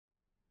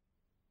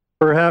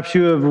Perhaps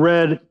you have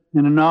read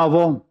in a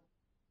novel,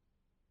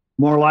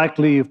 more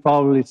likely you've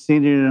probably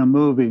seen it in a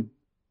movie,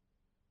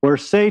 where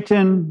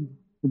Satan,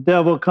 the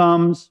devil,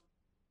 comes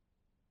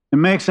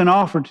and makes an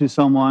offer to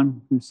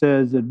someone who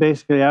says that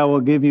basically, I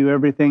will give you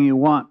everything you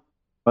want,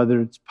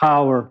 whether it's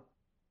power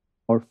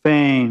or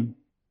fame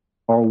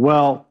or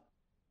wealth,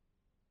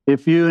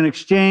 if you in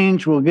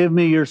exchange will give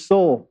me your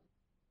soul.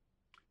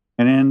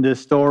 And in the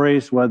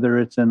stories, whether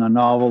it's in a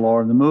novel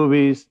or in the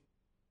movies,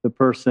 the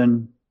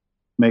person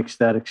makes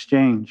that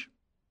exchange.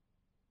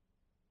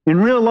 In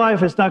real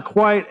life, it's not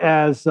quite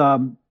as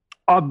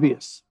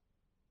obvious.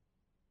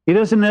 He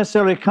doesn't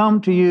necessarily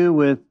come to you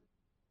with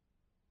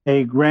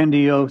a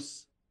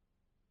grandiose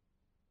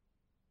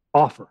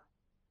offer.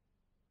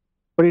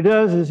 What he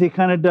does is he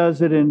kind of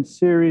does it in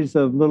series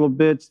of little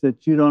bits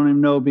that you don't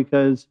even know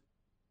because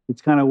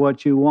it's kind of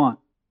what you want.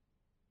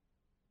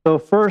 So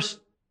first,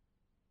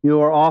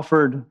 you are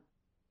offered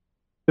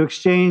to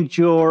exchange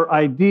your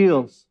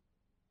ideals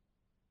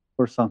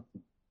for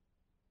something.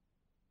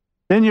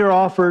 Then you're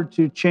offered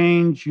to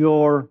change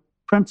your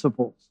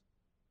principles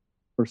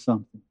for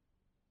something.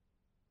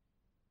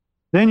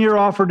 Then you're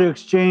offered to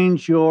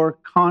exchange your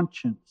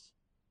conscience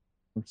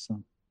for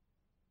something.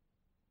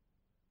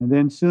 And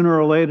then sooner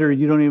or later,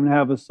 you don't even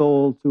have a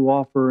soul to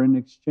offer in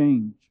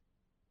exchange.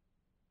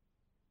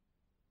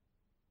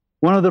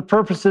 One of the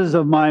purposes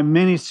of my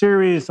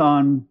mini-series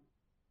on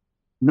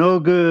no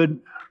good,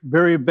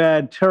 very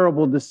bad,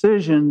 terrible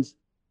decisions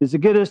is to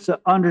get us to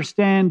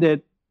understand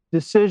that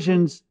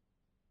decisions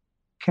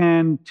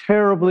can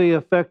terribly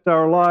affect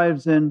our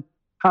lives, and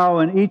how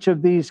in each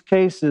of these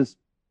cases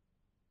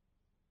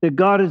that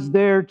God is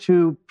there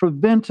to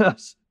prevent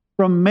us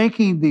from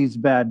making these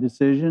bad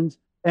decisions,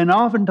 and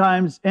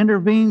oftentimes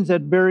intervenes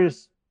at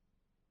various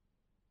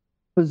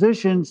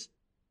positions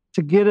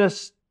to get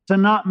us to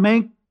not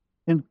make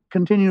and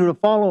continue to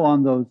follow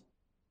on those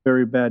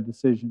very bad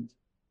decisions.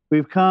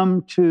 We've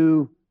come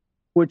to,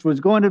 which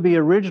was going to be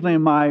originally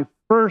my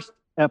first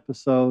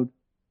episode,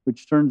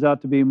 which turns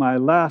out to be my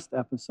last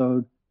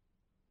episode,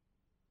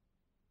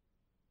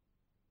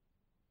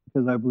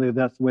 because I believe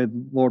that's the way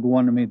the Lord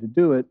wanted me to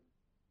do it,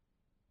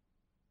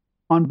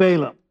 on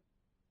Balaam.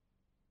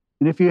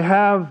 And if you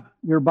have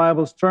your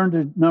Bibles, turn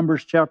to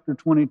Numbers chapter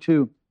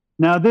 22.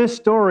 Now, this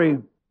story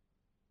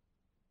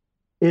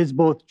is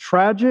both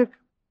tragic,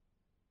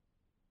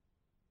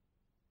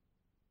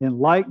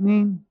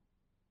 enlightening,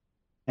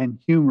 and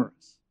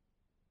humorous.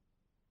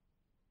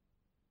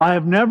 I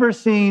have never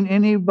seen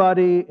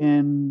anybody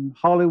in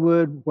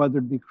Hollywood, whether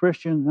it be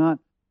Christian or not,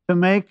 to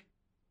make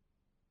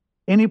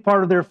any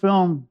part of their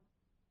film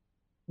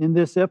in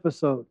this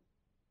episode.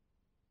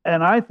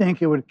 And I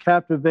think it would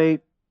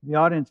captivate the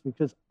audience,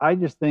 because I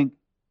just think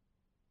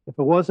if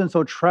it wasn't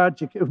so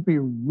tragic, it would be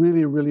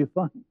really, really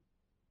funny.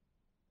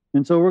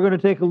 And so we're going to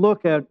take a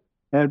look at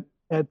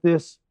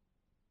this,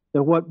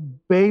 at what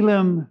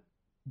Balaam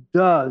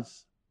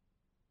does,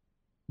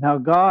 how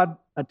God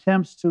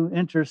attempts to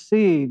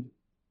intercede.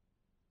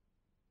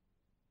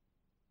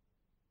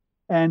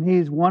 And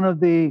he's one of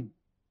the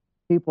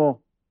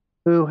people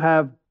who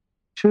have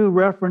two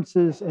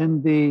references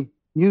in the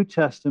New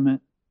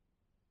Testament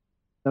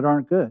that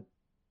aren't good.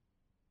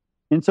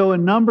 And so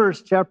in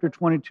Numbers chapter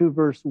 22,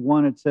 verse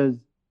 1, it says,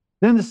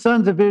 Then the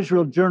sons of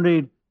Israel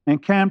journeyed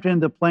and camped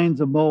in the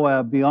plains of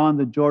Moab beyond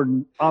the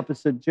Jordan,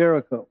 opposite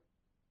Jericho.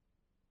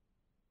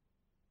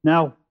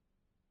 Now,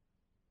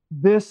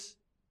 this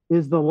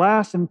is the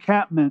last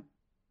encampment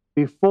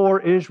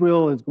before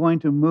Israel is going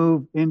to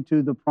move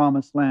into the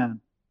promised land.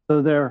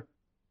 So they're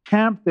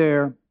camped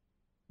there,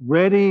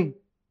 ready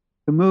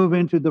to move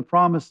into the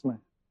promised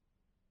land.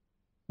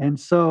 And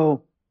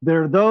so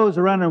there are those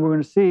around them, we're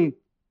going to see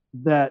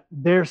that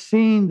they're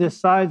seeing the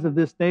size of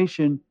this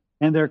nation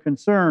and they're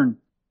concerned.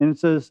 And it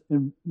says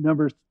in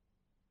Numbers,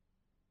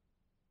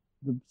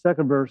 the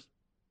second verse,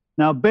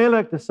 Now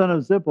Balak, the son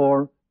of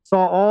Zippor,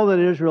 saw all that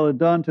Israel had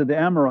done to the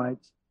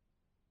Amorites.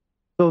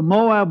 So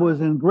Moab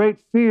was in great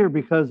fear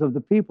because of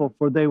the people,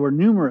 for they were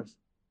numerous,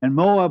 and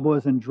Moab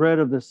was in dread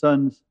of the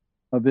sons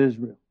of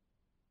Israel.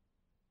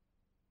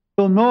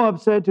 So Moab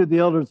said to the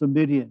elders of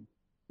Midian,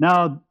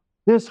 Now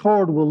this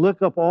horde will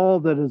lick up all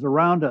that is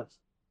around us,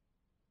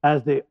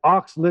 as the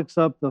ox licks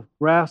up the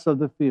grass of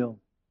the field.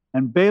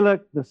 And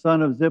Balak, the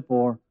son of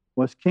Zippor,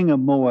 was king of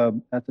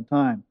Moab at the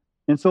time.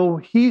 And so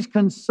he's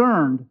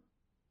concerned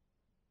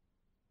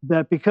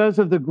that because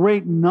of the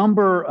great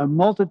number and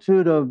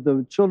multitude of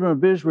the children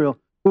of Israel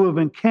who have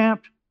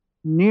encamped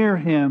near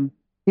him,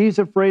 he's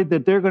afraid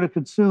that they're going to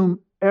consume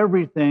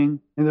everything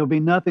and there'll be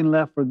nothing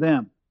left for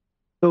them.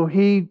 So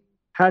he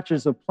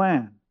hatches a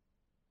plan.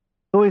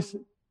 So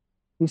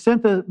he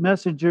sent the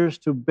messengers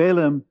to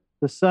Balaam,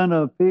 the son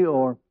of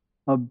Peor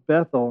of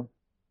Bethel,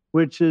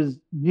 which is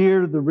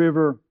near the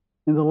river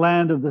in the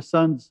land of the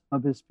sons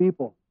of his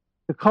people,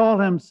 to call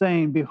him,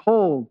 saying,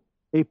 Behold,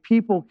 a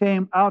people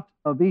came out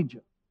of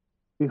Egypt.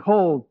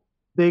 Behold,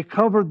 they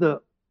covered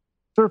the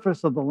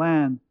surface of the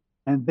land,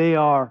 and they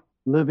are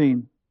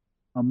living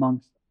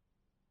amongst them.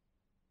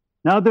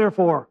 Now,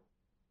 therefore,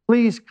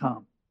 please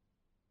come.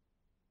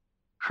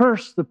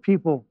 curse the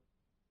people,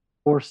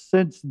 for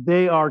since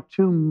they are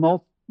too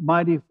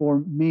mighty for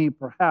me,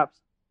 perhaps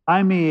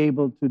I may be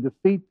able to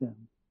defeat them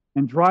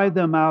and drive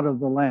them out of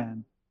the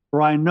land.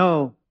 For I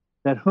know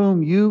that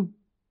whom you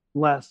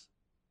bless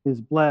is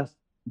blessed,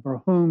 and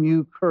for whom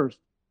you curse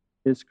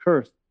is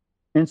cursed.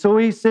 And so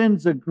he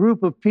sends a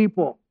group of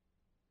people,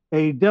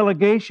 a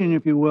delegation,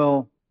 if you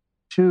will,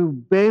 to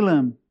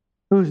Balaam,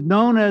 who's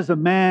known as a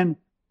man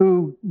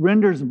who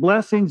renders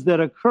blessings that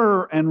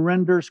occur and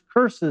renders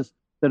curses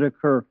that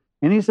occur.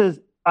 And he says,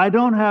 I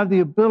don't have the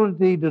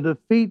ability to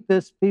defeat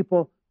this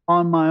people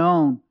on my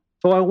own.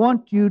 So I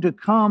want you to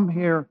come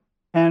here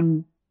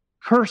and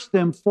curse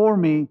them for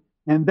me,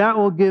 and that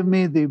will give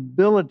me the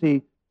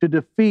ability to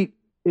defeat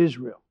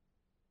Israel.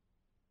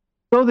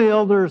 So the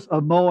elders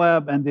of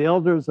Moab and the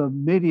elders of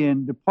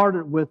Midian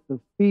departed with the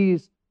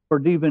fees for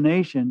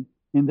divination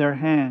in their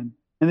hand.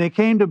 And they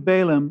came to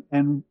Balaam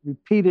and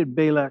repeated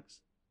Balak's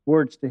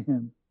words to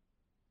him.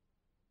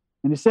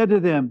 And he said to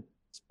them,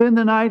 spend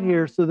the night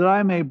here so that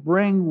I may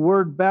bring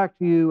word back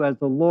to you as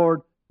the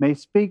Lord may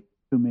speak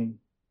to me.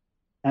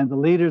 And the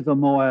leaders of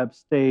Moab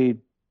stayed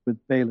with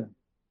Balaam.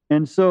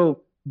 And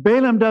so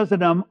Balaam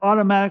doesn't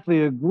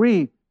automatically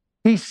agree.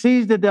 He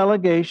sees the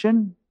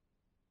delegation.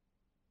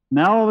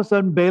 Now all of a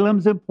sudden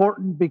Balaam's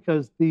important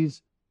because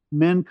these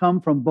men come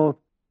from both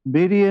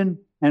Midian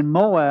and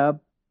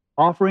Moab,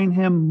 offering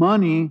him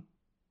money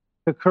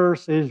to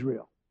curse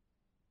Israel.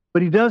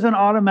 But he doesn't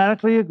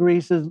automatically agree.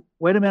 He says,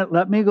 wait a minute,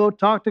 let me go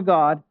talk to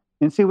God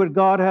and see what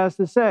God has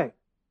to say,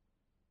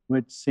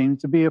 which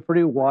seems to be a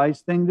pretty wise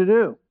thing to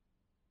do.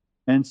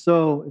 And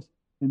so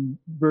in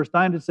verse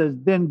 9 it says,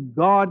 then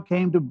God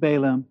came to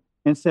Balaam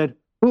and said,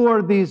 who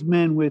are these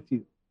men with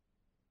you?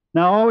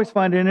 Now I always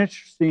find it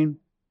interesting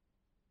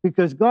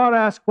because God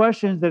asks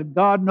questions that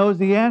God knows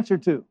the answer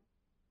to.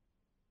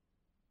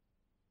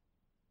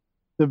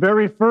 The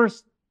very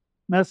first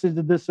message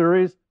of this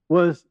series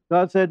was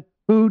God said,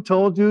 who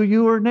told you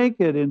you were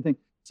naked? And things.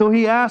 So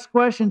he asks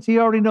questions he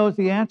already knows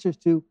the answers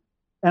to.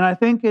 And I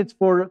think it's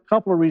for a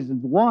couple of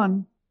reasons.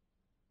 One,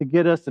 to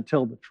get us to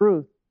tell the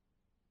truth.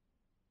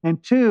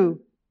 And two,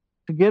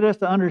 to get us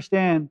to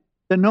understand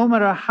that no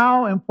matter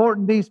how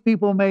important these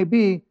people may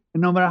be,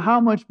 and no matter how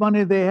much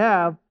money they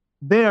have,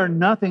 they are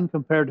nothing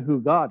compared to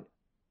who God is.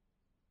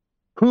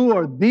 Who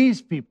are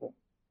these people?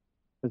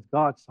 Because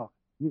God's talking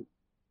to you.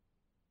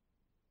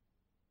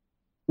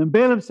 Then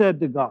Balaam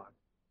said to God,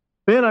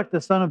 Balak, the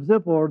son of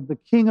Zippor, the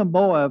king of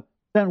Moab,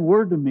 sent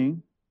word to me,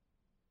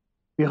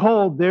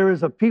 behold, there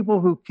is a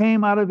people who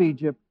came out of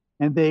Egypt,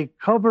 and they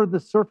cover the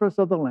surface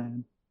of the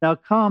land. Now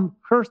come,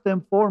 curse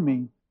them for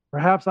me.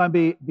 Perhaps I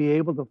may be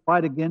able to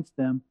fight against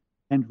them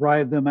and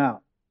drive them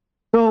out.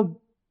 So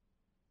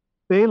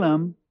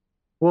Balaam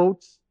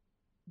quotes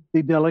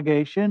the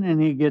delegation, and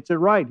he gets it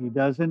right. He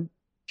doesn't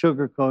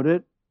sugarcoat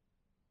it.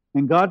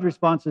 And God's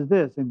response is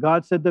this, and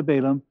God said to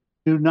Balaam,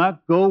 do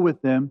not go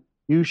with them.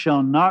 You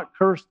shall not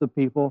curse the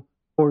people,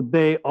 for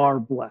they are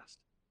blessed.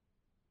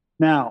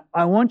 Now,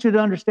 I want you to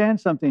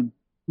understand something.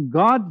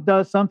 God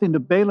does something to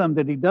Balaam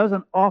that he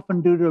doesn't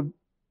often do to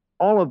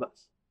all of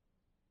us.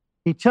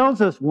 He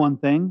tells us one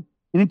thing,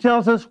 and he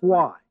tells us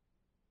why.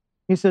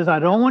 He says, I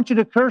don't want you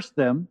to curse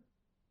them,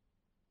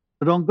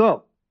 so don't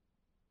go.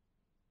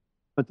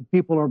 But the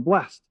people are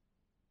blessed.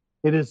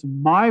 It is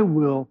my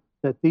will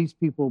that these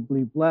people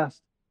be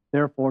blessed,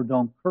 therefore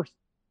don't curse them.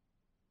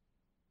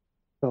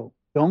 So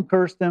don't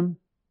curse them.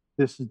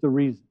 This is the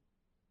reason.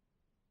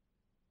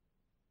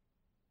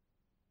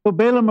 So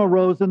Balaam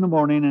arose in the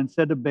morning and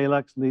said to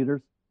Balak's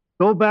leaders,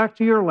 go back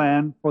to your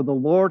land, for the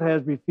Lord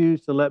has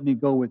refused to let me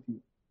go with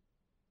you.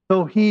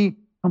 So he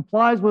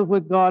complies with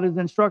what God has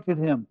instructed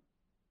him.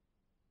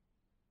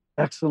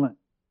 Excellent.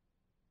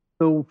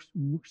 So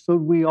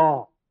we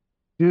all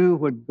do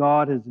what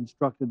God has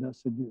instructed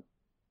us to do.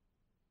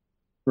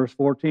 Verse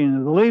 14,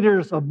 and the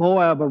leaders of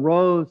Moab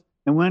arose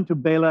and went to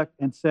Balak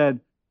and said,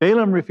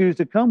 Balaam refused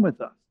to come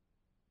with us.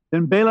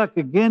 Then Balak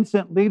again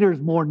sent leaders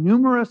more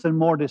numerous and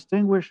more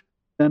distinguished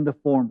than the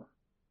former.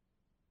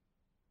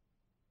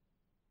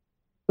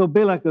 So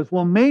Balak goes,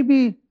 well,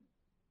 maybe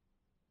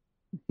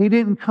he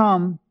didn't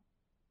come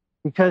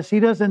because he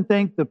doesn't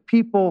think the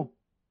people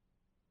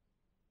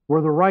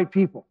were the right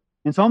people.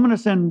 And so I'm going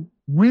to send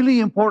really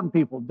important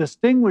people,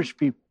 distinguished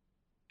people,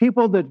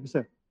 people that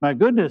say, my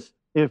goodness,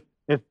 if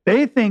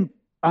they think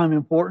I'm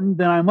important,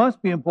 then I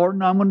must be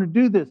important. I'm going to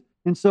do this.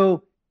 And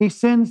so he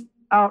sends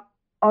out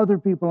other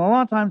people. And a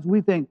lot of times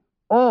we think,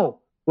 oh,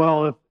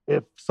 well,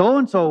 if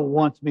so-and-so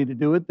wants me to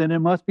do it, then it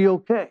must be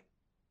okay.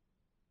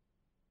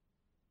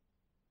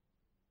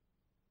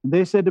 And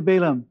they said to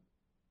Balaam,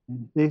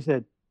 and they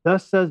said,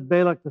 thus says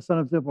Balak, the son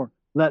of Zippor,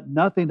 let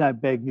nothing, I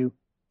beg you,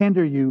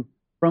 hinder you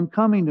from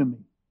coming to me.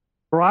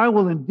 For I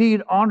will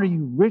indeed honor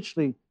you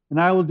richly,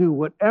 and I will do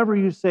whatever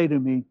you say to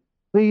me.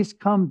 Please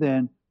come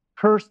then,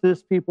 curse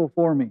this people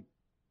for me.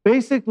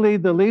 Basically,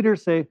 the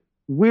leaders say,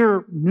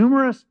 we're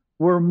numerous,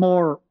 we're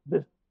more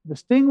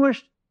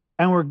distinguished,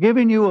 and we're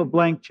giving you a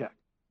blank check.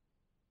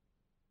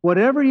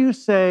 Whatever you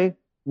say,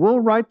 we'll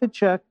write the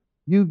check,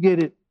 you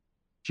get it.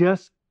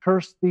 Just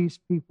curse these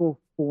people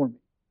for me.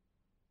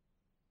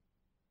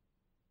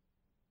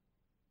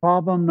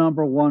 Problem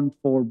number one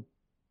for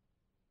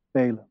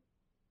Balaam.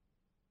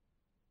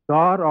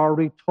 God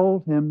already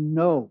told him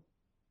no.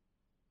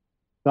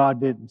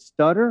 God didn't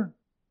stutter.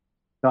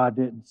 God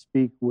didn't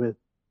speak with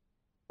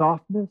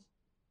softness.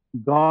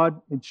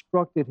 God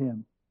instructed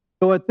him.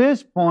 So at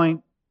this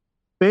point,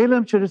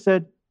 Balaam should have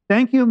said,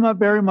 thank you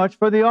very much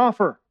for the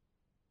offer.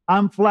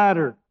 I'm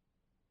flattered.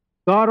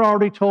 God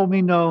already told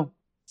me no.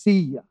 See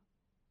ya.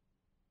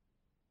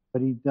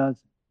 But he doesn't.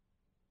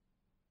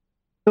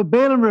 So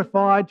Balaam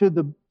replied to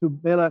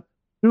Balak,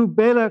 through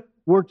Balak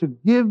were to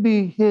give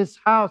me his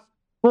house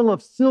full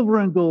of silver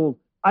and gold.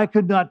 I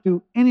could not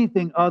do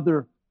anything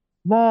other,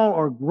 small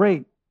or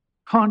great,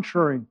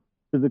 contrary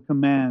to the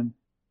command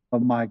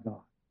of my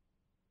God.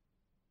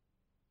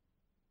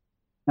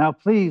 Now,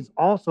 please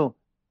also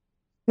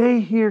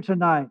stay here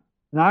tonight,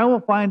 and I will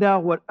find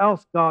out what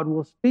else God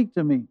will speak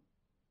to me.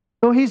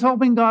 So he's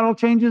hoping God will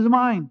change his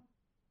mind.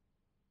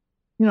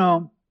 You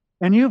know,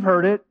 and you've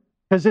heard it,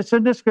 because it's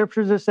in the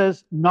scriptures. It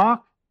says,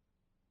 knock,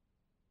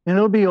 and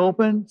it'll be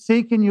open.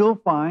 Seek, and you'll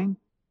find.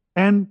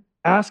 And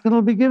ask, and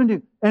it'll be given to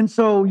you. And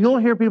so you'll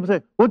hear people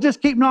say, well,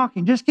 just keep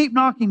knocking, just keep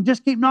knocking,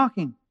 just keep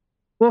knocking.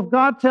 Well, if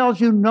God tells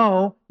you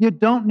no, you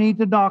don't need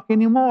to knock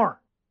anymore.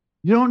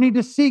 You don't need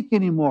to seek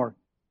anymore,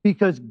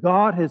 because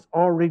God has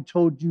already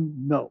told you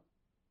no.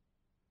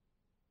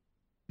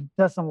 He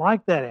doesn't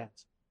like that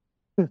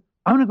answer.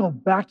 I'm going to go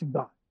back to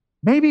God.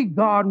 Maybe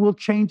God will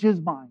change his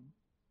mind,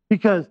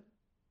 because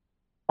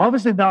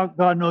obviously now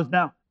God knows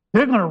now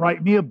they're going to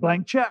write me a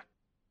blank check.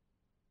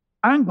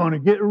 I'm going to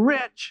get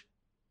rich.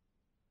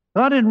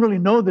 God didn't really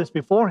know this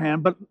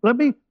beforehand, but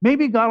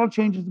maybe God will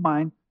change his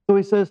mind. So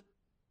he says,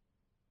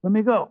 let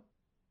me go.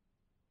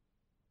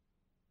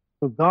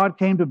 So God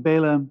came to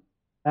Balaam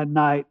at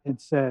night and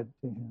said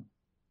to him,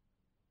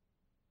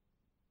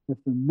 if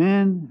the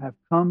men have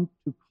come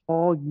to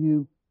call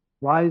you,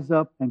 rise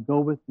up and go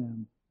with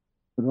them,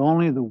 but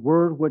only the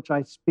word which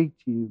I speak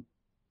to you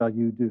shall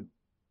you do.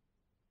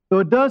 So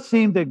it does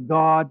seem that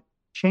God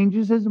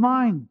changes his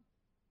mind,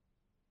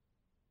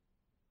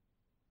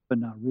 but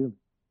not really.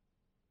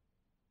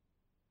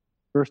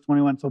 Verse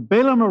 21, so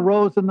Balaam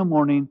arose in the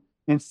morning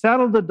and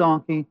saddled the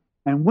donkey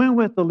and went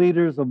with the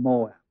leaders of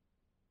Moab.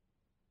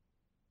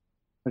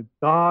 But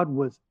God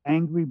was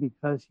angry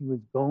because he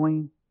was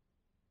going,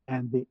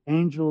 and the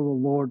angel of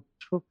the Lord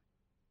took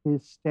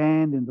his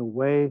stand in the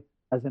way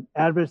as an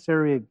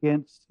adversary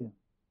against him.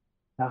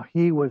 Now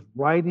he was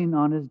riding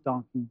on his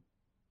donkey,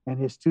 and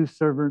his two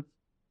servants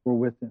were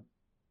with him.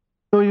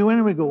 So you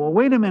anyway go, well,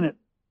 wait a minute.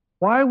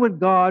 Why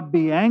would God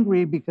be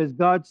angry because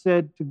God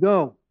said to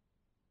go?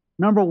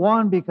 Number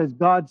one, because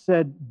God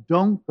said,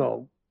 don't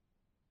go.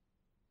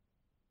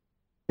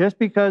 Just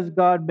because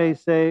God may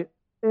say,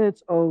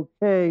 it's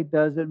okay,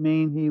 doesn't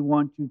mean he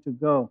wants you to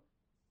go.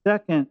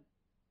 Second,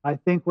 I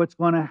think what's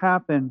going to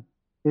happen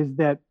is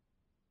that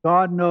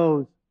God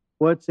knows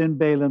what's in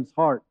Balaam's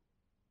heart.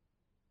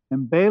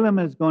 And Balaam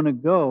is going to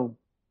go,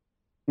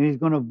 and he's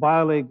going to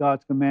violate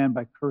God's command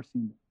by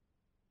cursing them.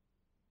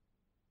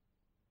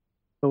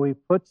 So he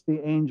puts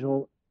the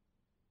angel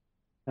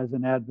as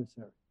an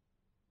adversary.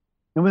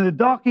 And when the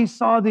donkey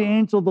saw the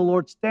angel of the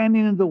Lord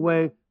standing in the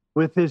way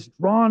with his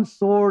drawn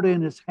sword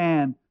in his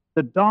hand,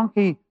 the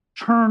donkey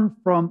turned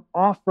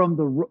off from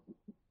the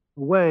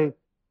way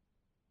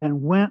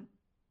and went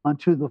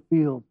unto the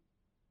field.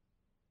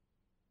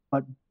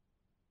 But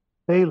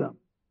Balaam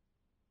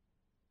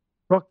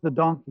struck the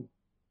donkey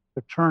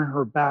to turn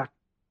her back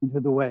into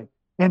the way.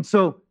 And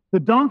so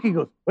the donkey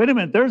goes, wait a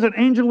minute, there's an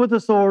angel with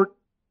a sword.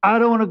 I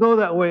don't want to go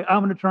that way.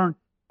 I'm going to turn.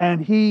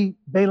 And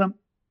Balaam,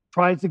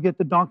 tries to get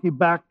the donkey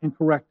back and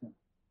correct him.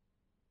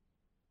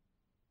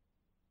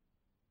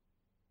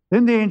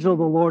 Then the angel of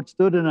the Lord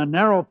stood in a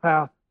narrow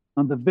path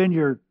on the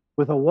vineyard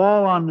with a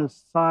wall on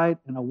this side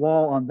and a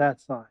wall on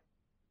that side.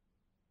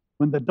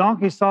 When the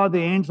donkey saw the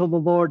angel of the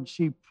Lord,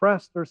 she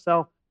pressed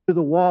herself to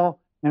the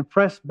wall and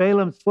pressed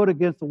Balaam's foot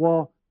against the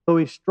wall, so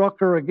he struck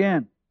her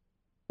again.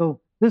 So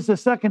this is the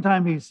second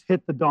time he's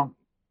hit the donkey.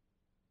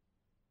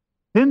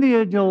 Then the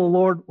angel of the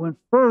Lord went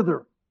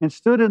further and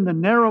stood in the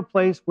narrow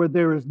place where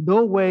there is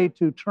no way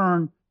to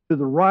turn to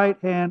the right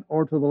hand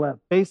or to the left.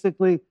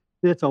 Basically,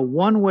 it's a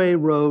one-way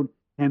road,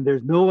 and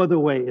there's no other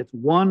way. It's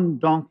one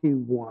donkey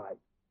wide.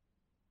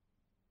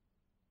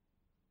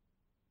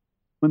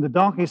 When the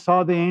donkey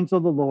saw the angel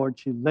of the Lord,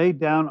 she lay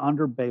down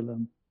under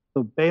Balaam.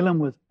 So Balaam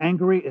was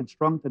angry and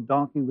struck the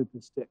donkey with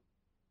the stick.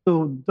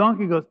 So the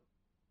donkey goes,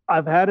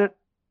 I've had it.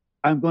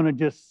 I'm going to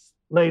just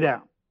lay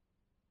down.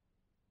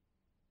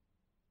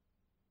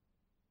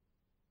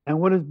 And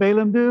what does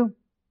Balaam do?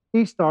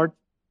 He starts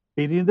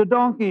beating the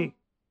donkey.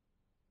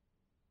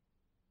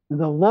 And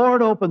the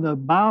Lord opened the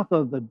mouth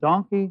of the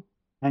donkey,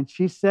 and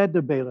she said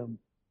to Balaam,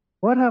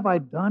 what have I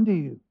done to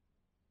you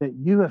that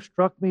you have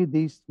struck me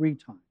these 3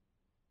 times?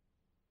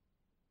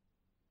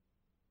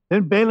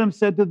 Then Balaam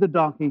said to the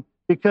donkey,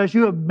 because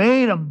you have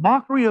made a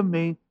mockery of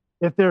me,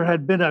 if there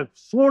had been a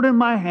sword in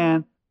my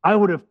hand, I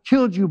would have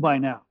killed you by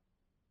now.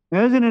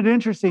 Now, isn't it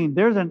interesting?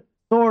 There's a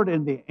sword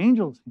in the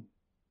angel's hand.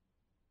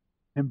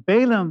 And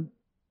Balaam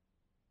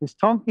is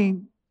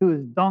talking to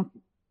his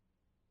donkey.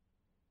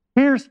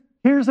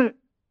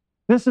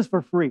 This is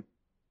for free.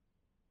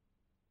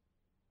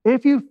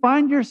 If you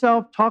find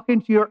yourself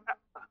talking to your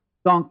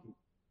donkey,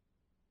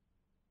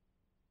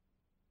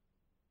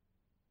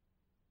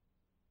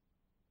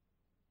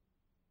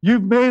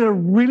 you've made a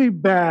really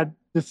bad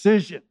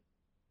decision.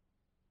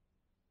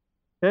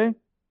 Okay?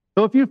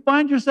 So if you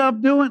find yourself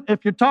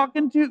if you're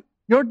talking to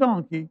your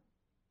donkey,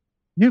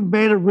 you've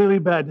made a really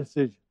bad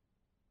decision.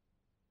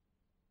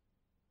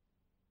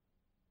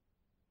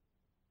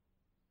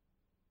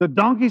 The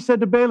donkey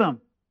said to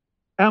Balaam,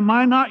 "Am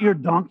I not your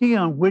donkey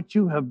on which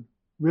you have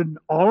ridden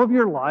all of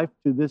your life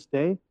to this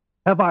day?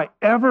 Have I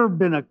ever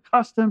been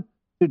accustomed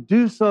to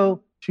do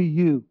so to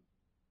you?"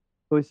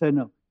 So he said,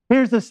 "No."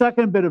 Here's the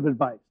second bit of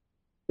advice.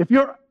 If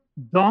your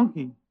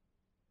donkey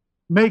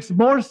makes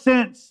more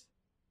sense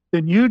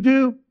than you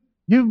do,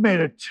 you've made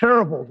a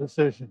terrible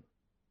decision.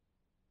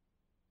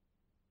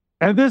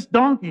 And this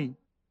donkey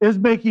is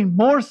making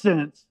more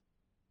sense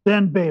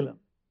than Balaam.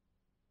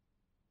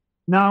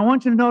 Now, I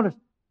want you to notice,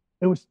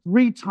 it was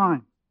 3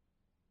 times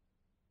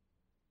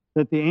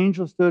that the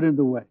angel stood in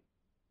the way.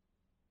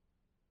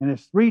 And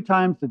it's 3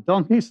 times the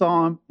donkey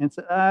saw him and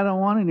said, "I don't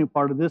want any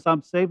part of this.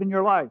 I'm saving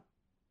your life."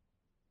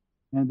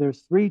 And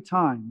there's 3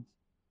 times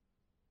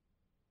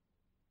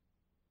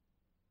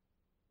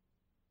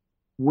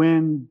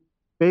when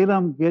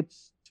Balaam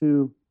gets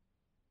to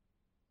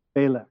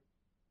Balak,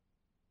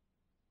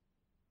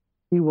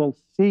 he will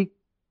seek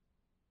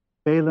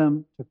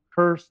Balaam to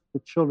curse the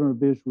children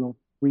of Israel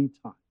 3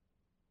 times.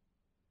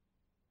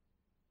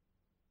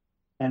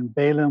 And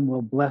Balaam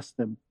will bless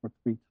them for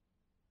 3 times.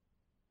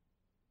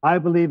 I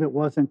believe it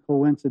wasn't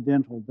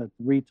coincidental that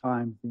 3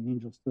 times the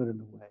angel stood in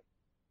the way.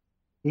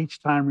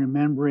 Each time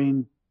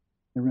remembering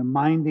and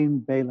reminding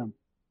Balaam,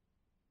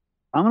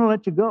 "I'm going to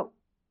let you go.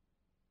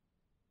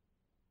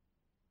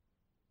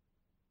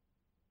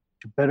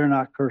 You better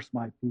not curse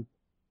my people,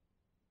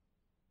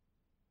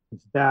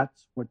 because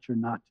that's what you're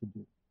not to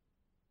do."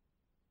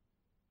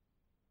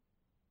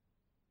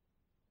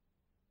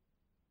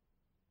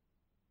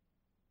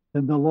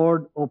 Then the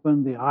Lord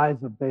opened the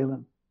eyes of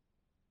Balaam,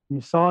 and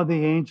he saw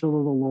the angel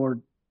of the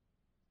Lord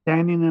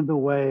standing in the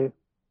way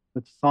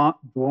with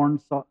drawn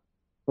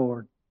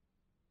sword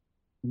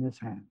in his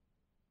hand.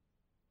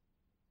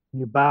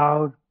 He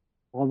bowed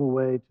all the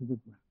way to the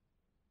ground.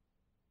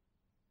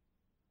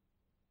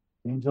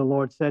 The angel of the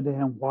Lord said to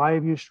him, "Why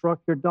have you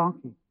struck your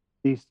donkey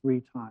these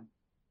 3 times?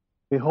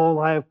 Behold,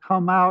 I have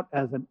come out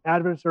as an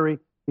adversary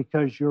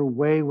because your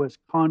way was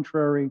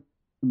contrary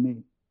to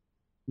me.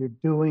 You're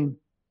doing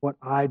what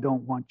I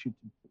don't want you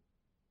to do."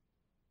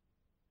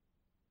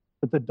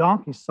 But the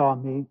donkey saw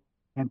me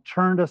and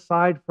turned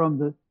aside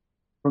from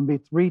me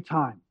 3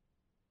 times.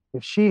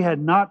 If she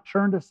had not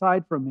turned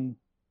aside from me,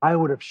 I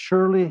would have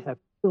surely have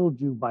killed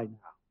you by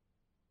now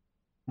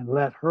and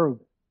let her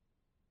live.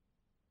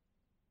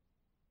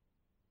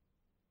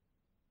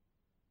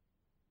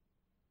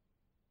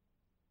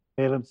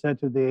 Balaam said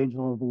to the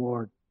angel of the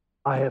Lord,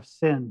 "I have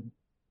sinned,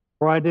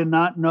 for I did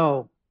not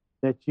know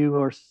that you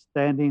are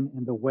standing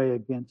in the way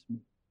against me.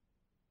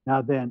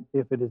 Now then,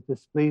 if it is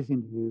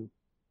displeasing to you,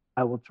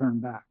 I will turn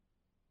back."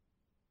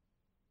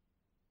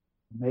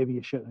 Maybe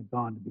you shouldn't have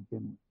gone to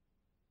begin with.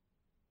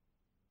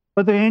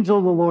 But the angel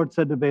of the Lord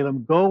said to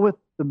Balaam, "Go with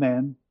the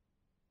men,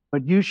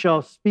 but you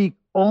shall speak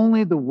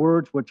only the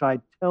words which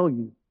I tell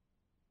you."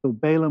 So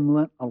Balaam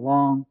went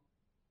along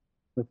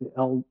with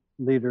the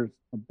leaders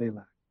of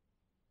Balak.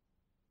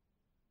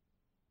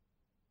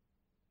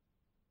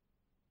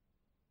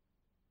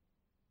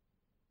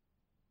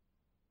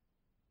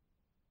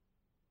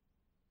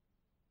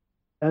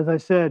 As I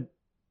said,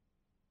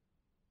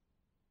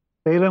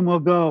 Balaam will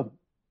go,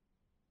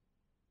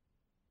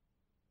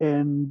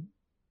 and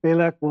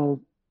Balak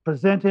will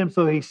present him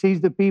so he sees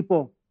the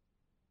people,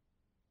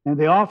 and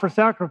they offer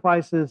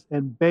sacrifices,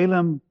 and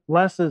Balaam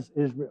blesses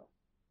Israel.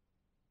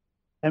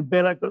 And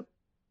Balak goes,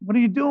 "What are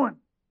you doing?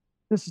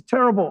 This is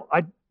terrible.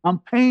 I'm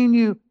paying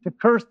you to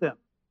curse them."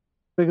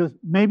 Because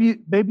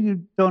maybe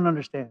you don't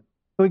understand.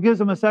 So he gives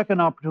them a second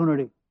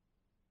opportunity,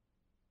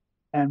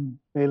 and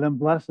Balaam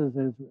blesses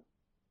Israel.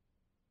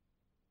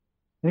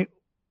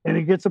 And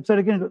he gets upset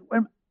again. He goes, "Wait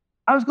a minute.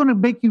 I was going to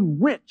make you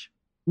rich.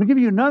 I'm going to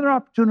give you another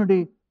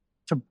opportunity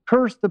to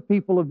curse the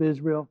people of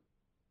Israel."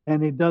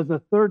 And he does a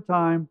 3rd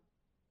time,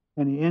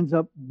 and he ends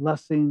up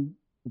blessing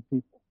the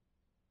people.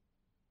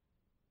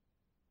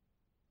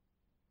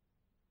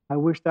 I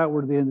wish that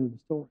were the end of the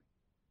story.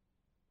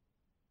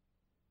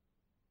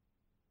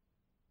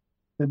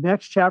 The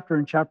next chapter,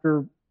 in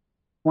chapter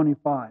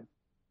 25,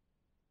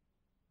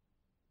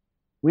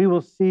 we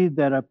will see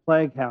that a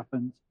plague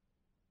happens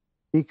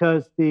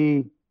because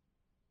the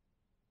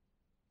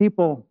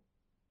people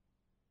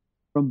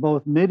from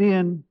both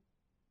Midian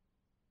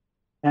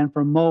and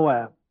from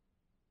Moab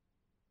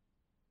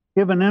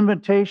give an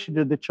invitation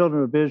to the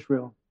children of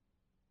Israel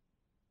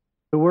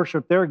to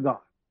worship their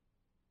God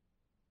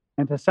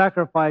and to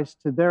sacrifice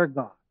to their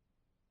God.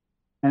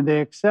 And they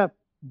accept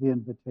the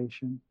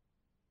invitation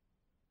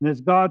And as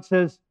God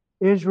says,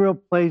 Israel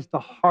plays the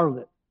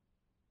harlot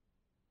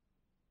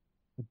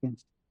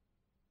against him.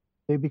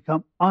 They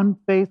become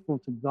unfaithful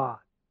to God.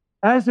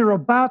 As they're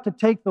about to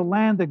take the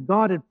land that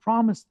God had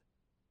promised them,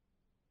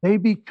 they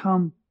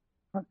become,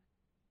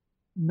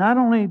 not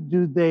only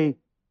do they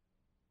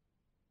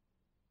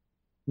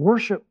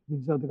worship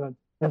these other gods,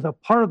 as a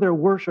part of their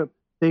worship,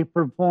 they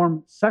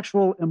perform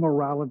sexual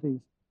immoralities.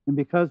 And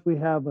because we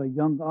have a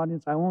young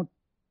audience, I won't,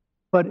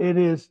 but it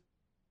is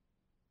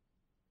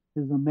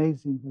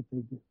amazing what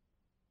they do.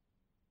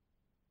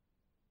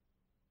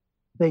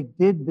 They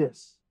did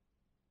this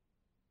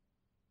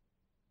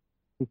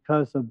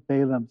because of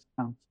Balaam's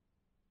counsel.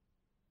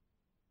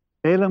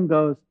 Balaam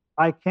goes,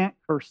 I can't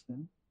curse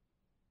them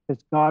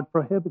because God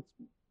prohibits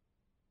me.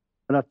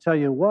 But I'll tell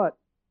you what,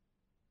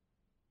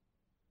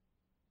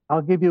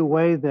 I'll give you a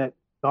way that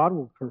God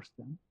will curse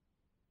them.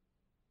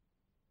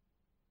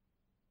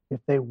 If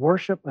they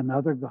worship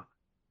another God,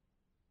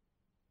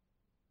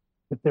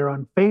 if they're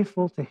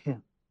unfaithful to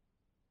him,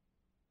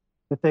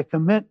 if they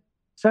commit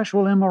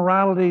sexual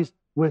immoralities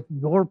with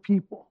your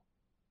people,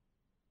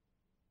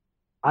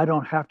 I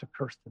don't have to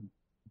curse them.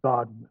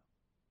 God will.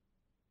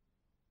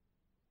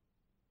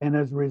 And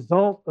as a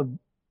result of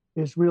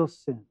Israel's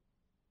sin,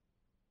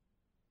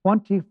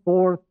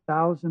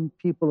 24,000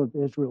 people of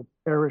Israel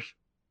perished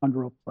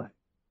under a plague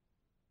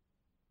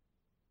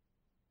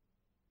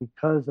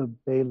because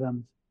of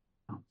Balaam's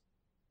counsel.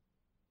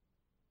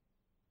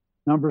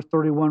 Numbers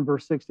 31,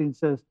 verse 16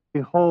 says,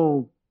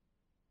 behold,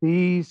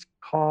 these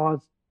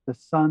caused the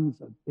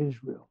sons of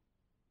Israel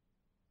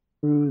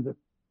through the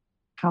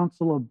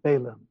counsel of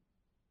Balaam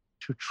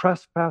to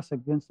trespass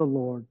against the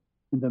Lord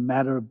in the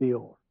matter of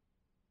Beor.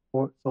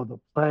 So the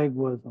plague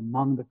was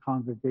among the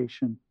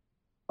congregation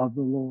of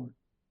the Lord.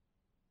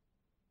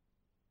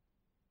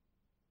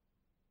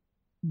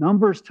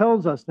 Numbers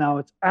tells us now,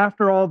 it's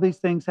after all these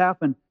things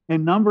happen,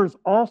 and Numbers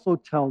also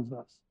tells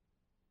us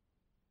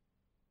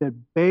that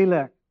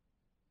Balak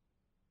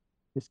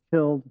is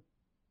killed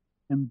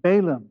and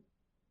Balaam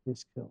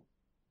is killed.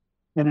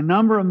 And a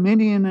number of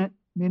Midianite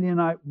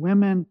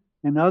women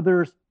and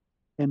others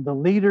and the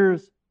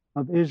leaders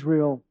of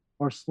Israel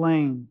are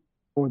slain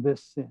for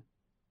this sin.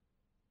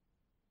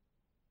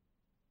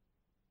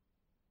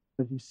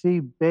 But you see,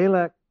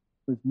 Balak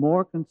was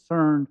more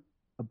concerned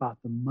about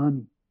the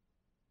money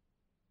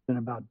than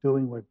about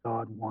doing what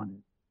God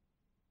wanted.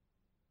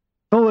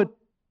 So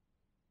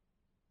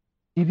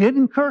he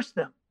didn't curse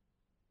them.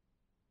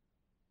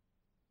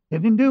 He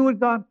didn't do what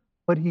God,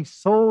 but he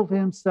sold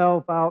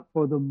himself out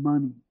for the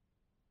money.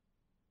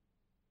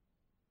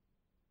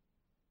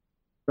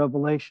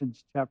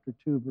 Revelations chapter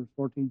 2, verse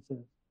 14 says,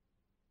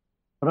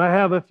 but I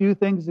have a few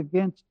things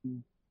against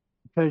you,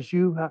 because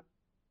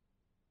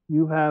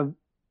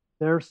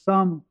there are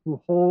some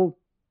who hold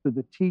to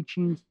the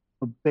teachings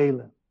of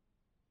Balaam,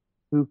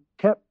 who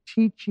kept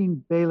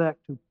teaching Balak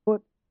to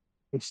put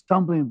a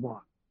stumbling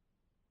block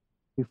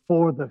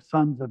before the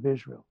sons of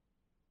Israel,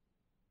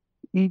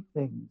 to eat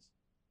things,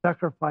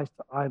 sacrifice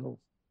to idols,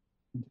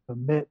 and to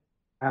commit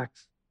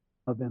acts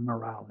of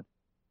immorality.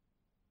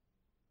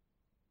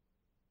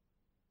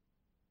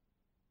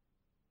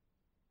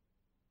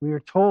 We are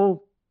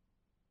told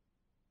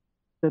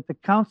that the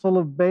counsel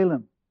of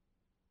Balaam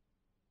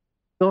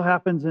still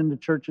happens in the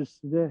churches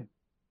today.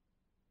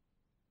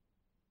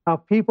 How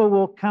people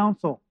will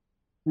counsel,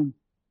 and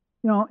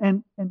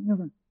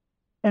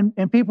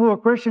people who are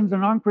Christians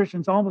and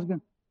non-Christians almost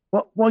going,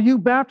 well, you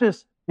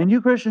Baptists and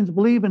you Christians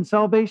believe in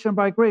salvation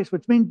by grace,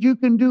 which means you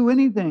can do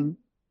anything.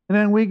 And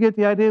then we get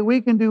the idea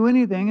we can do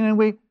anything, and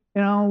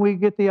then we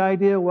get the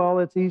idea, well,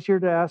 it's easier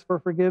to ask for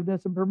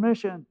forgiveness and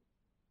permission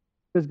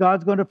because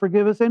God's going to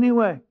forgive us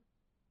anyway.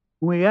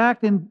 We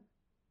act in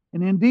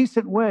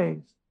indecent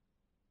ways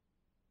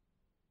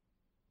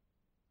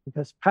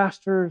because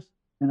pastors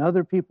and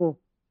other people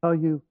tell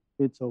you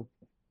it's okay.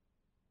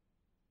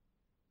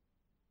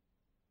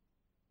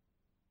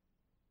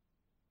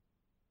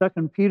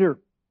 Second Peter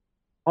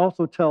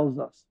also tells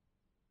us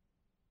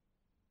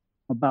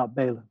about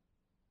Balaam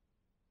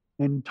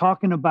and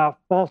talking about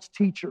false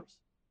teachers.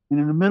 And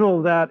in the middle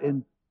of that,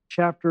 in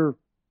chapter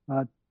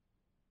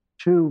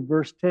 2,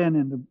 verse 10,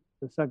 in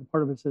the second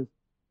part of it says,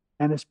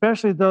 and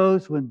especially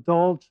those who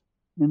indulge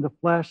in the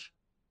flesh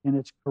in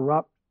its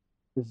corrupt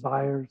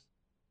desires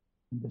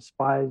and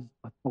despise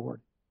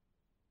authority.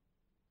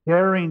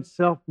 Daring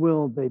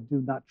self-willed, they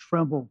do not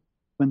tremble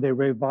when they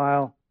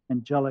revile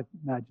angelic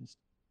majesty.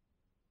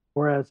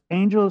 Whereas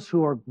angels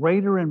who are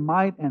greater in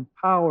might and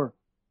power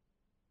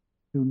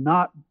do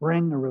not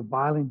bring a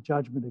reviling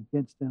judgment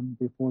against them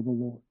before the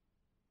Lord.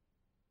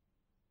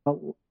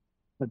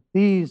 But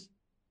these,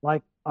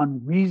 like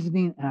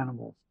unreasoning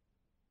animals,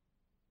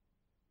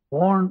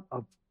 born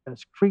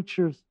as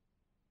creatures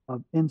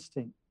of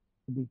instinct,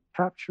 to be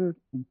captured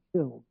and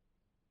killed,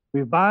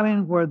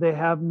 reviling where they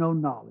have no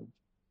knowledge,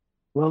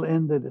 will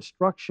in the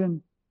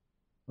destruction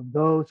of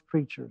those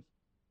creatures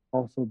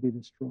also be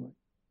destroyed.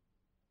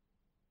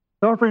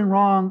 Suffering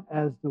wrong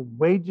as the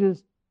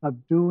wages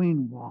of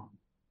doing wrong,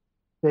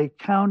 they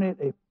count it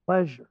a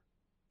pleasure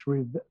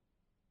to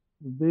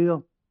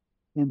reveal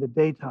in the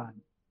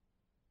daytime.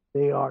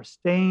 They are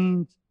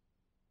stains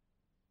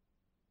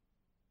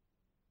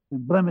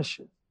and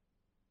blemishes.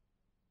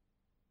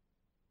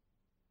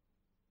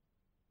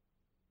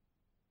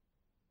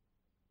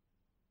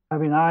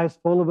 Having eyes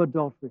full of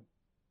adultery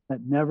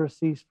that never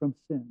cease from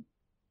sin,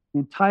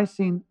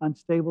 enticing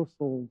unstable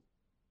souls,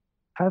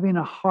 having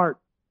a heart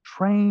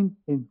trained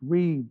in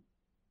greed,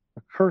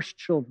 accursed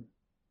children,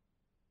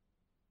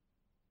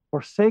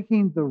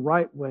 forsaking the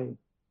right way,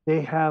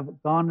 they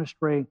have gone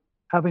astray,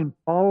 having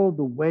followed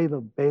the way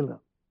of Balaam,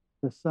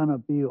 the son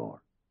of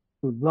Beor,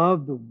 who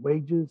loved the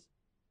wages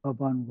of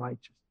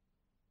unrighteousness.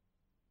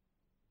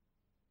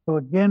 So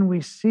again, we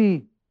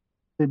see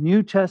the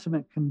New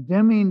Testament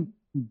condemning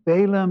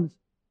Balaam's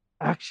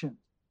actions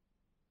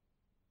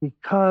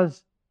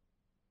because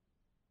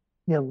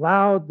he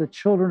allowed the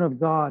children of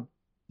God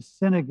to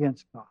sin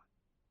against God.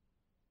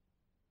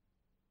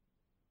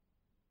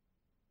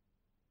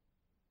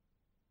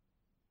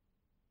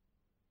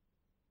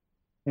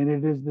 And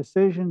it is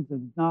decisions that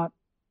is not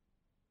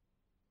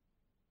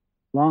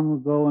long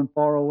ago and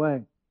far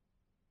away.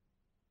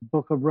 The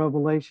book of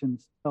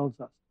Revelations tells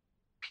us,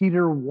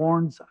 Peter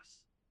warns us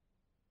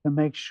to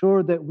make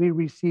sure that we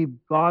receive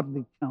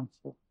godly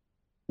counsel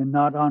and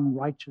not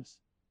unrighteous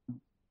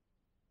counsel.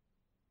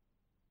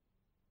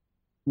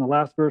 And the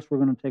last verse we're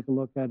going to take a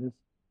look at is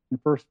in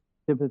 1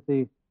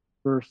 Timothy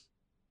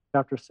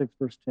chapter 6,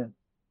 verse 10.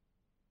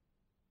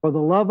 For the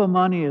love of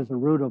money is the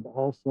root of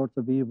all sorts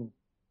of evil.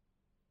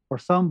 For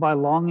some, by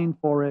longing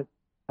for it,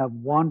 have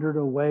wandered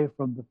away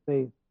from the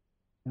faith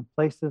and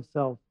placed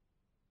themselves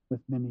with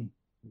many.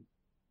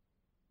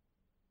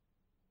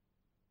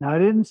 Now, I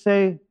didn't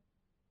say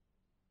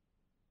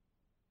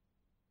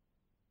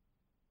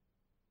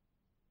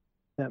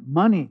that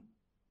money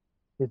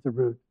is the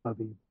root of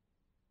evil.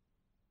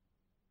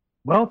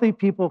 Wealthy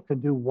people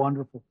can do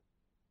wonderful things.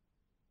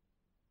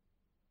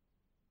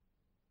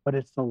 But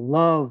it's the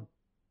love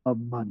of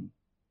money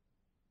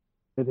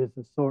that is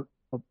the source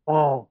of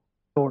all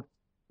sorts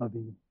of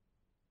evil.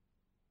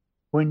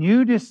 When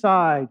you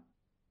decide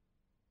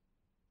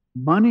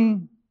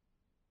money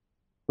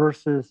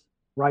versus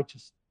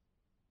righteousness,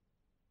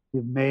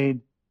 you've made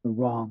the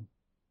wrong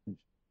decision.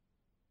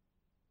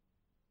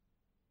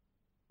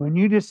 When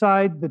you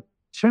decide the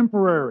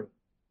temporary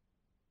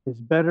is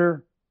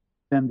better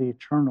than the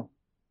eternal,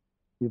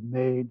 you've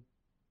made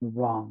the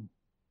wrong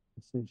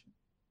decision.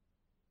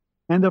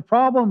 And the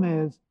problem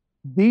is,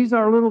 these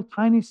are little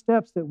tiny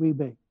steps that we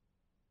make.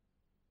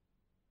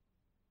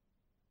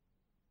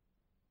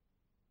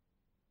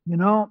 You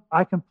know,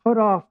 I can put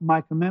off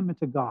my commitment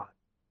to God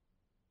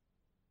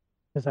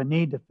because I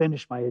need to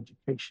finish my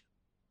education.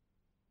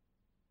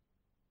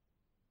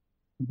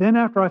 Then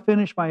after I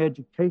finish my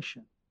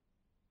education,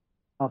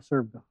 I'll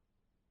serve God.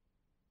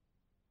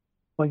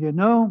 Well, you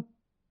know,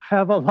 I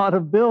have a lot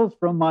of bills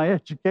from my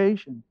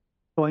education,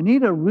 so I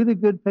need a really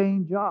good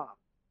paying job.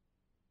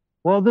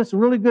 Well, this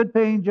really good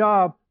paying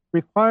job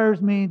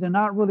requires me to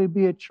not really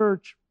be at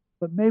church,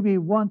 but maybe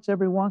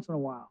every once in a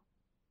while.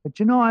 But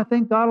you know, I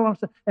think God will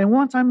understand. And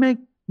once I make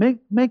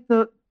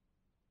the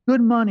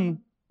good money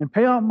and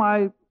pay off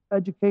my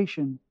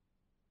education,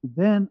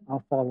 then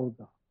I'll follow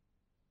God.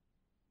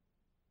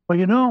 But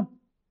you know,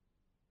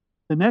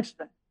 the next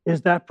thing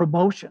is that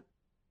promotion.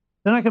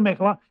 Then I can make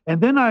a lot, and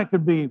then I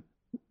could be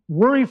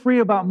worry-free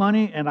about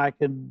money, and I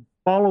can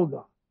follow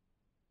God.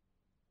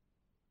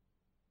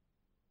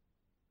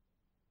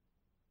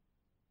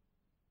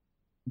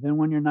 Then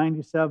when you're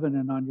 97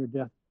 and on your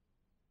death,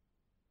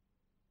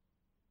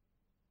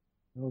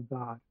 oh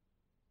God,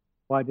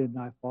 why didn't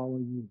I follow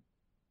you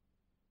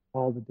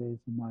all the days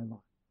of my life?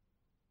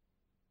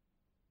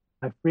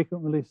 I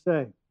frequently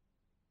say,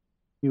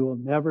 you will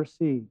never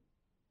see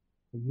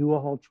a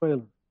U-Haul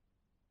trailer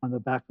on the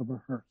back of a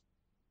hearse,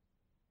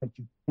 but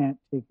you can't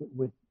take it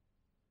with you.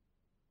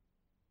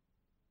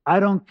 I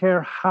don't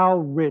care how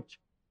rich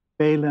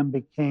Balaam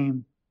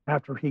became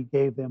after he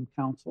gave them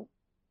counsel.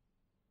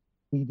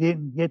 He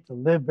didn't get to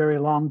live very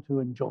long to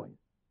enjoy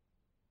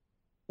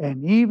it.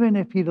 And even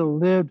if he'd have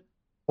lived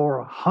for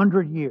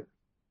 100 years,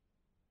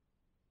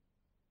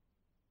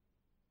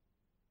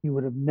 he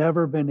would have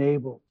never been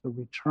able to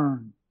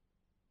return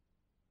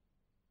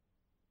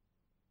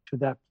to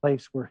that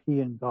place where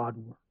he and God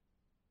were.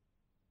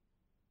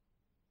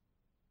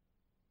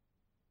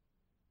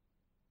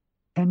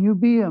 Can you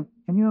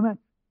imagine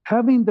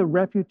having the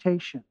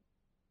reputation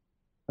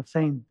of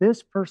saying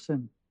this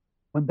person,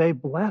 when they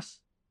bless,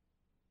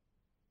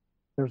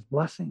 there's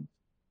blessing.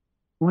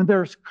 When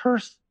there's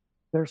curse,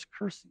 there's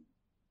cursing.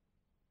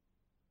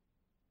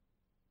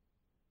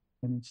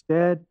 And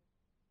instead,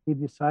 he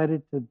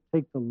decided to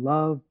take the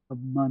love of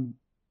money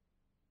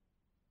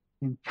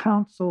and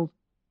counseled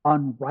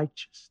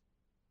unrighteousness.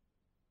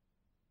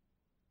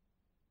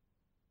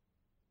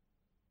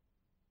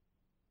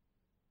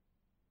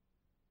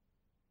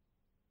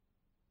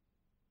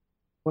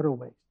 What a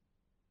waste.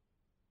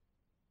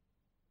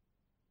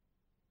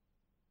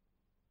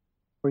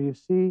 For you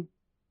see,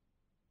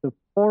 the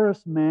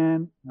poorest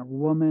man or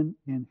woman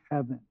in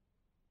heaven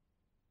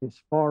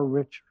is far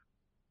richer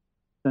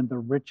than the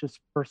richest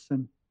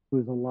person who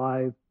is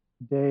alive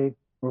today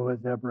or who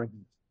has ever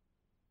existed.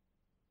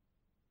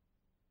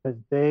 Because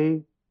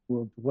they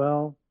will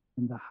dwell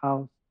in the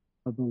house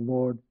of the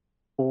Lord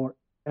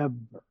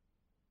forever.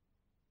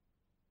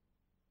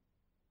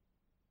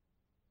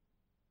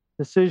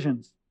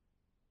 Decisions.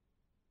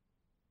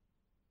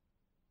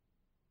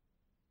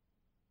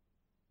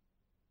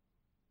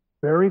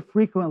 Very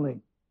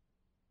frequently,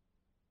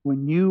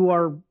 when you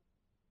are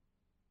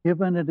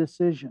given a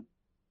decision,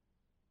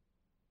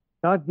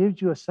 God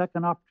gives you a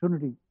second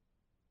opportunity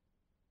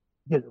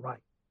to get it right.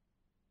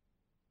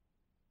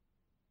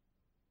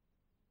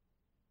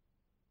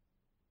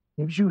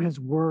 Gives you his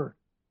word.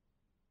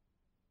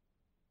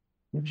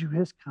 Gives you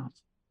his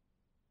counsel.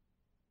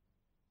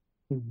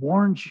 He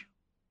warns you.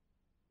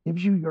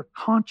 Gives you your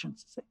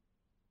conscience. Say,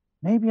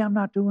 maybe I'm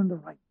not doing the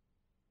right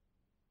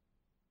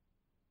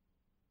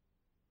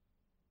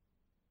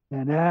thing.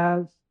 And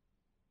as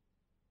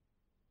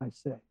I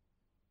say,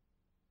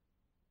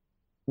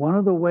 one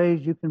of the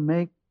ways you can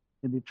make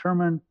and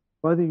determine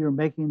whether you're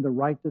making the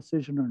right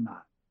decision or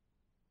not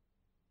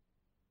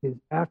is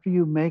after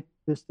you make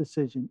this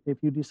decision, if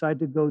you decide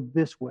to go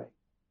this way,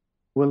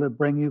 will it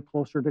bring you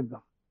closer to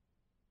God?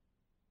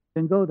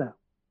 Then go that way.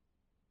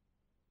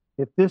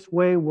 If this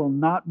way will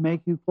not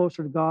make you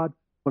closer to God,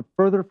 but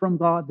further from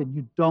God, then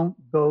you don't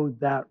go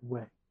that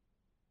way.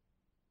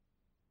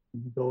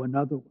 You go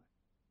another way.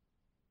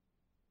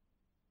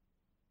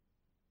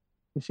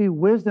 You see,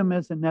 wisdom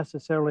isn't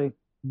necessarily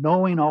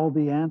knowing all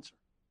the answers,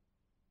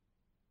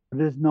 but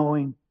it is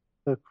knowing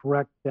the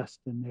correct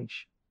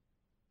destination.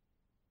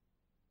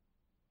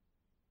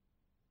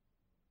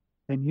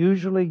 And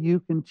usually you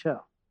can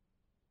tell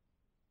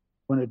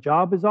when a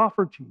job is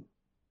offered to you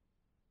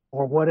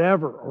or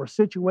whatever, or a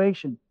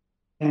situation,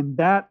 and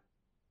that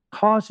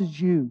causes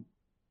you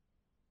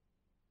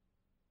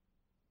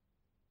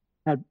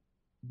at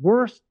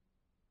worst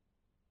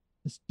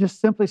to just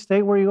simply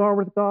stay where you are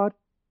with God,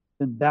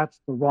 then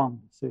that's the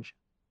wrong decision.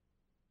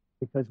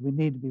 Because we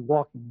need to be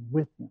walking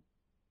with him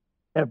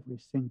every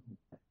single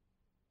day.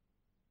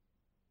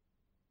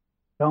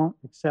 Don't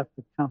accept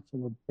the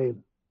counsel of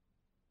Balaam.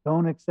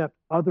 Don't accept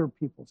other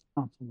people's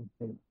counsel of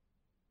Balaam.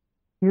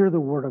 Hear the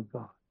word of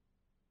God.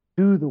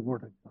 Do the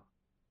word of God.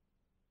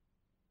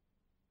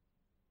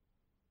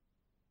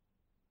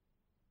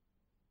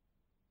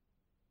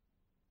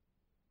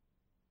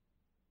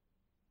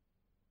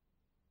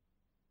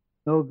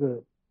 No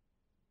good.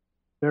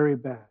 Very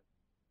bad.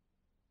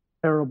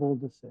 Terrible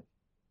decision.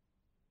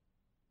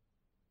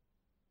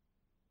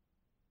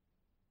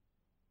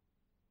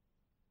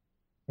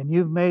 And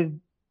you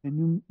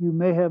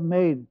may have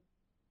made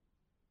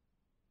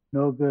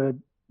no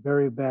good,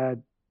 very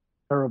bad,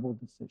 terrible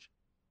decision.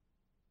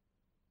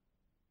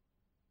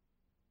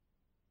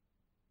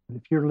 But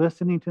if you're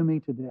listening to me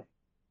today,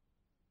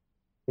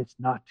 it's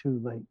not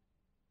too late.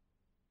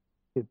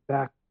 Get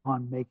back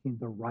on making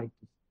the right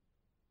decision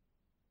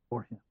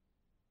for him.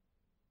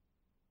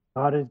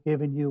 God has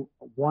given you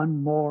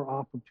one more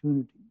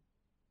opportunity.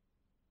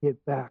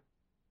 Get back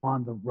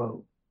on the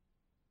road,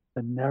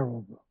 the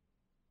narrow road,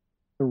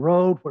 the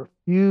road where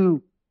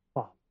few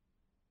follow.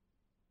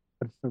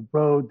 But it's the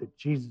road that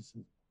Jesus is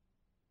on,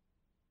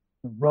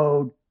 the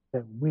road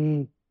that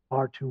we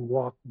are to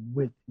walk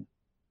with him,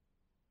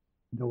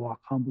 and to walk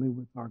humbly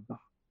with our God.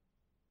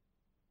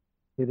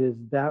 It is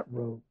that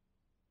road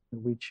that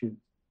we choose.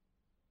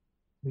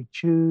 We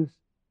choose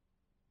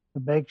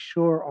to make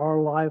sure our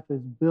life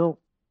is built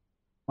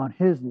on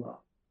his love.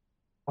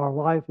 Our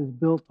life is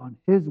built on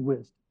his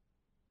wisdom.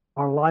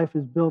 Our life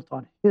is built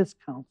on his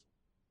counsel.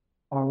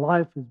 Our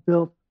life is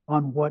built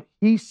on what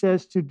he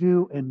says to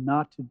do and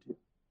not to do.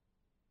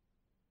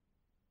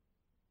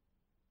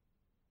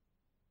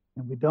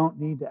 And we don't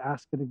need to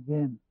ask it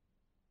again.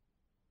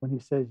 When he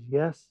says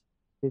yes,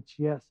 it's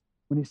yes.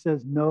 When he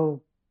says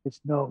no, it's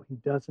no. He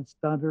doesn't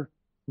stutter.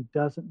 He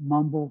doesn't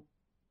mumble.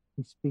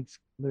 He speaks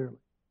clearly.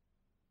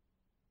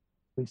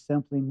 We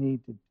simply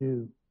need to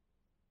do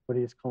what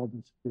he has called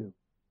us to do.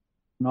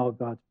 And all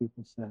God's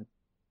people said,